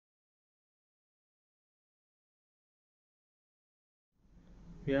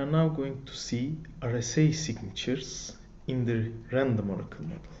We are now going to see RSA signatures in the random oracle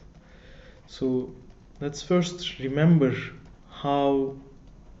model. So let's first remember how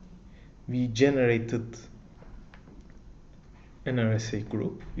we generated an RSA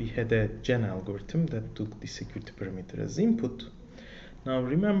group. We had a gen algorithm that took the security parameter as input. Now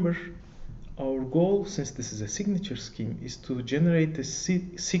remember, our goal, since this is a signature scheme, is to generate a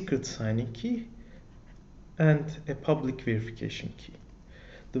secret signing key and a public verification key.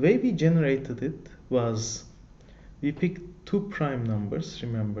 The way we generated it was we picked two prime numbers,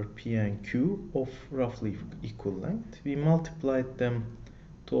 remember P and Q, of roughly equal length. We multiplied them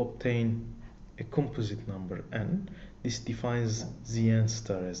to obtain a composite number n. This defines Zn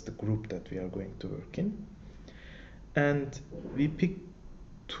star as the group that we are going to work in. And we picked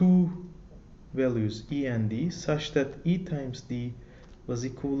two values E and D such that E times D was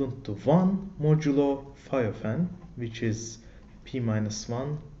equivalent to 1 modulo phi of n, which is P minus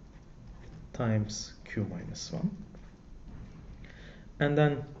 1 times Q minus 1. And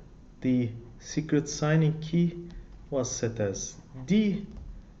then the secret signing key was set as D,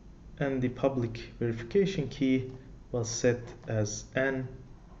 and the public verification key was set as N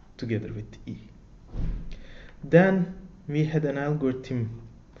together with E. Then we had an algorithm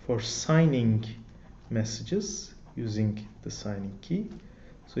for signing messages using the signing key.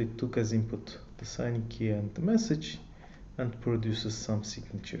 So it took as input the signing key and the message and produces some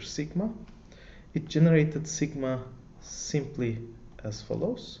signature sigma. It generated sigma simply as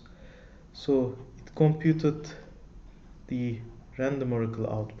follows. So it computed the random oracle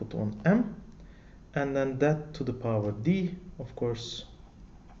output on M, and then that to the power D, of course,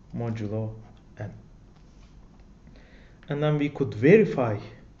 modulo N. And then we could verify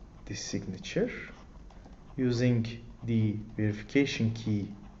this signature using the verification key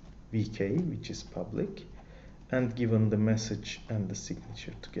VK, which is public, and given the message and the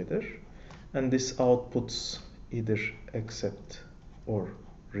signature together. And this outputs either accept or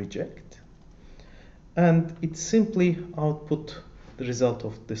reject. And it simply output the result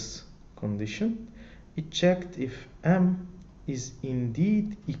of this condition. It checked if M is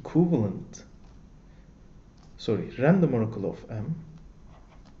indeed equivalent, random oracle of M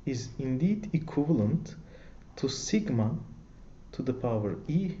is indeed equivalent to sigma to the power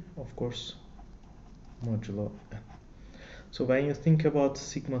E, of course, modulo N. So when you think about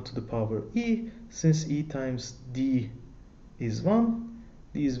sigma to the power E, since E times D is 1,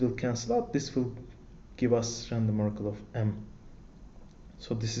 these will cancel out. This will give us random oracle of M.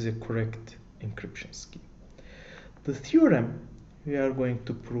 So this is a correct encryption scheme. The theorem we are going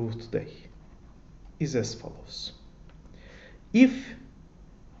to prove today is as follows. If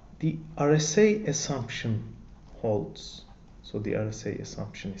the RSA assumption holds, so the RSA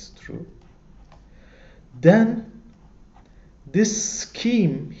assumption is true, then this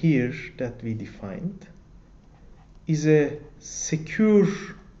scheme here that we defined is a secure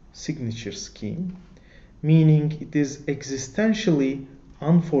signature scheme, meaning it is existentially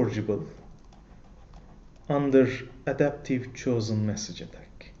unforgeable under adaptive chosen message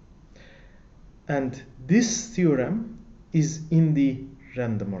attack. And this theorem is in the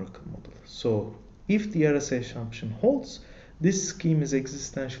random oracle model. So if the RSA assumption holds, this scheme is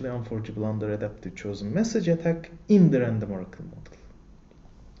existentially unforgeable under adaptive chosen message attack in the random oracle model.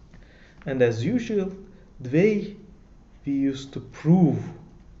 And as usual, the way we used to prove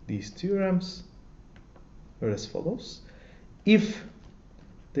these theorems were as follows. If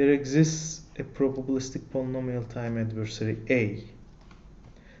there exists a probabilistic polynomial time adversary A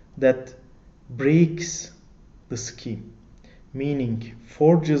that breaks the scheme, meaning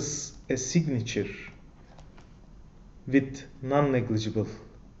forges a signature with non-negligible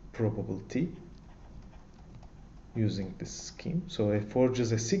probability using this scheme. So it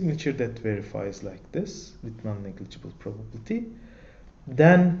forges a signature that verifies like this with non-negligible probability.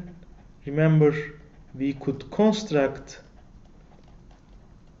 Then remember, we are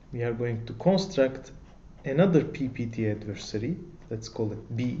going to construct another PPT adversary, let's call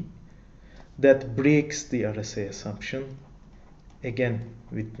it B, that breaks the RSA assumption, again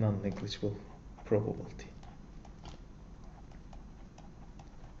with non-negligible probability.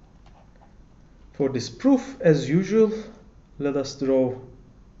 For this proof, as usual, let us draw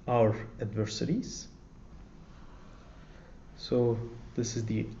our adversaries. So this is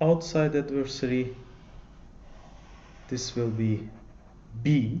the outside adversary. This will be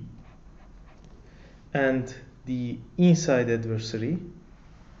B. And the inside adversary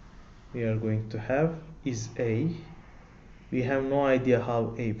we are going to have is A. We have no idea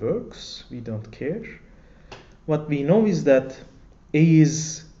how A works. We don't care. What we know is that A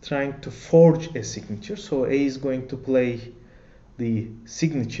is trying to forge a signature. So A is going to play the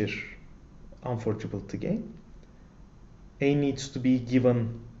signature unforgeability game. A needs to be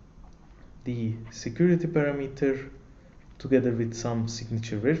given the security parameter together with some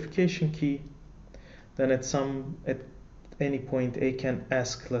signature verification key. Then at any point A can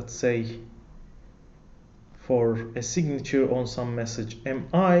ask, let's say, for a signature on some message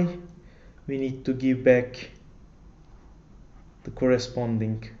MI, we need to give back the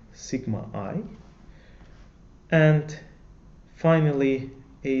corresponding sigma I. And finally,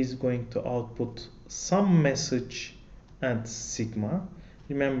 A is going to output some message and sigma.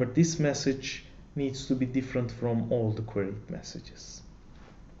 Remember, this message needs to be different from all the queried messages.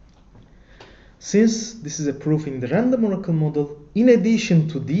 Since this is a proof in the random oracle model, in addition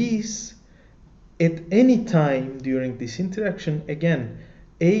to these, at any time during this interaction, again,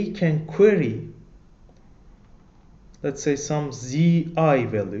 A can query, let's say, some Zi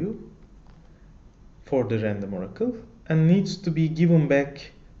value for the random oracle and needs to be given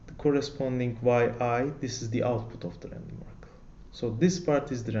back the corresponding Yi. This is the output of the random oracle. So this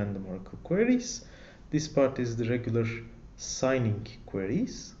part is the random oracle queries. This part is the regular signing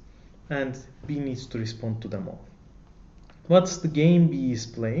queries. And B needs to respond to them all. What's the game B is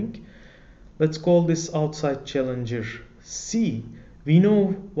playing? Let's call this outside challenger C. We know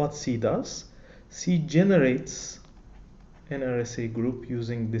what C does. C generates an RSA group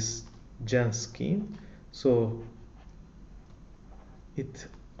using this gen scheme. So it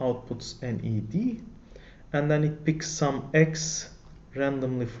outputs an ED, and then it picks some X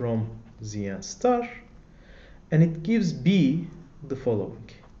randomly from Z and star, and it gives B the following.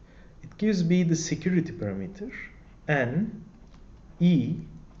 It gives B the security parameter N, E,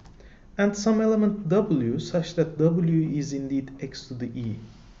 and some element W such that W is indeed X to the E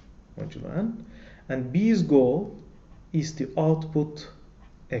modulo N, and B's goal is to output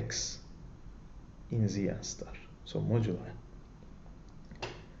X in Z and star, so modulo N.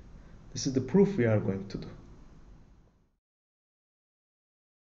 This is the proof we are going to do.